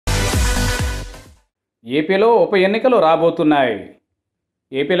ఏపీలో ఉప ఎన్నికలు రాబోతున్నాయి.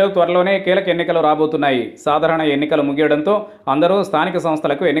 ఏపీలో త్వరలోనే కీలక ఎన్నికలు రాబోతున్నాయి. సాధారణ ఎన్నికలు ముగియడంతో అందరూ స్థానిక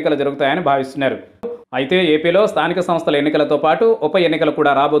సంస్థలకు ఎన్నికలు జరుగుతాయని భావిస్తున్నారు. అయితే ఏపీలో స్థానిక సంస్థల ఎన్నికలతో పాటు ఉప ఎన్నికలు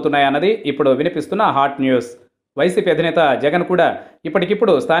కూడా రాబోతున్నాయన్నది ఇప్పుడు వినిపిస్తున్న హాట్ న్యూస్. వైసీపీ అధినేత జగన్ కూడా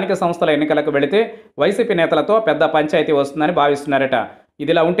ఇప్పటికిప్పుడు స్థానిక సంస్థల ఎన్నికలకు వెళితే వైసీపీ నేతలతో పెద్ద పంచాయతీ వస్తుందని భావిస్తున్నారట.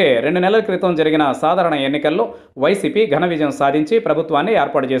 ఇదిలా ఉంటే 2 నెలల క్రితం జరిగిన సాధారణ ఎన్నికల్లో వైసీపీ ఘన విజయం సాధించి ప్రభుత్వాన్ని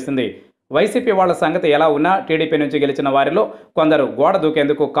ఏర్పాటు చేసింది. వైసీపీ వాళ్ళ సంగతి ఎలా ఉన్నా టీడీపీ నుంచి గెలిచిన వారిలో కొందరు గోడ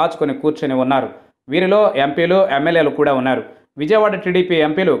దూకేందుకు కాచుకొని కూర్చొని ఉన్నారు. వీరిలో ఎంపీలు, ఎమ్మెల్యేలు కూడా ఉన్నారు. విజయవాడ టీడీపీ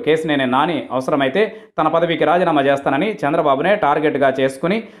ఎంపీలు కేశినేని నాని అవసరమైతే తన పదవికి రాజీనామా చేస్తానని చంద్రబాబునే టార్గెట్గా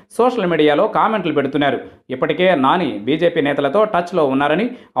చేసుకుని సోషల్ మీడియాలో కామెంట్లు పెడుతున్నారు. ఇప్పటికే నాని బీజేపీ నేతలతో టచ్లో ఉన్నారని,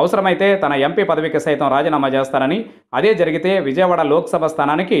 అవసరమైతే తన ఎంపీ పదవికి సైతం రాజీనామా చేస్తానని, అదే జరిగితే విజయవాడ లోక్సభ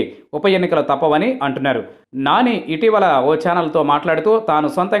స్థానానికి ఉప ఎన్నికలు తప్పవని అంటున్నారు. నాని ఇటీవల ఓ ఛానల్తో మాట్లాడుతూ తాను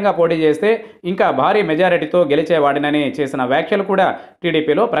సొంతంగా పోటీ చేస్తే ఇంకా భారీ మెజారిటీతో గెలిచేవాడినని చేసిన వ్యాఖ్యలు కూడా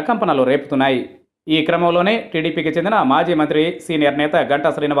టీడీపీలో ప్రకంపనలు రేపుతున్నాయి. ఈ క్రమంలోనే టీడీపీకి చెందిన మాజీ మంత్రి, సీనియర్ నేత గంటా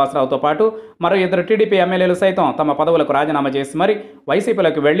శ్రీనివాసరావుతో పాటు మరో 2 టీడీపీ ఎమ్మెల్యేలు సైతం తమ పదవులకు రాజీనామా చేసి మరి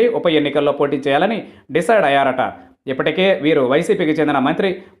వైసీపీలోకి వెళ్లి ఉప ఎన్నికల్లో పోటీ చేయాలని డిసైడ్ అయ్యారట. ఇప్పటికే వీరు వైసీపీకి చెందిన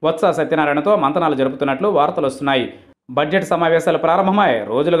మంత్రి బొత్స సత్యనారాయణతో మంతనాలు జరుపుతున్నట్లు వార్తలు వస్తున్నాయి. బడ్జెట్ సమావేశాలు ప్రారంభమై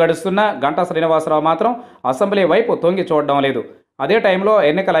రోజులు గడుస్తున్నా గంటా శ్రీనివాసరావు మాత్రం అసెంబ్లీ వైపు తొంగి చూడడం లేదు. అదే టైంలో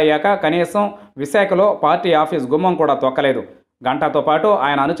ఎన్నికలయ్యాక కనీసం విశాఖలో పార్టీ ఆఫీస్ గుమ్మం కూడా తొక్కలేదు. గంటాతో పాటు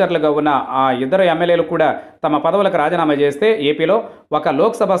ఆయన అనుచరులుగా ఉన్న ఆ 2 ఎమ్మెల్యేలు కూడా తమ పదవులకు రాజీనామా చేస్తే ఏపీలో ఒక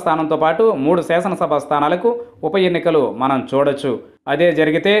లోక్సభ స్థానంతో పాటు 3 శాసనసభ స్థానాలకు ఉప ఎన్నికలు మనం చూడొచ్చు. అదే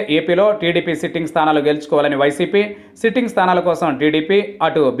జరిగితే ఏపీలో టీడీపీ సిట్టింగ్ స్థానాలు గెలుచుకోవాలని వైసీపీ, సిట్టింగ్ స్థానాల కోసం టీడీపీ,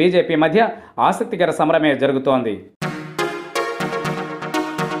 అటు బీజేపీ మధ్య ఆసక్తికర సమరమే జరుగుతోంది.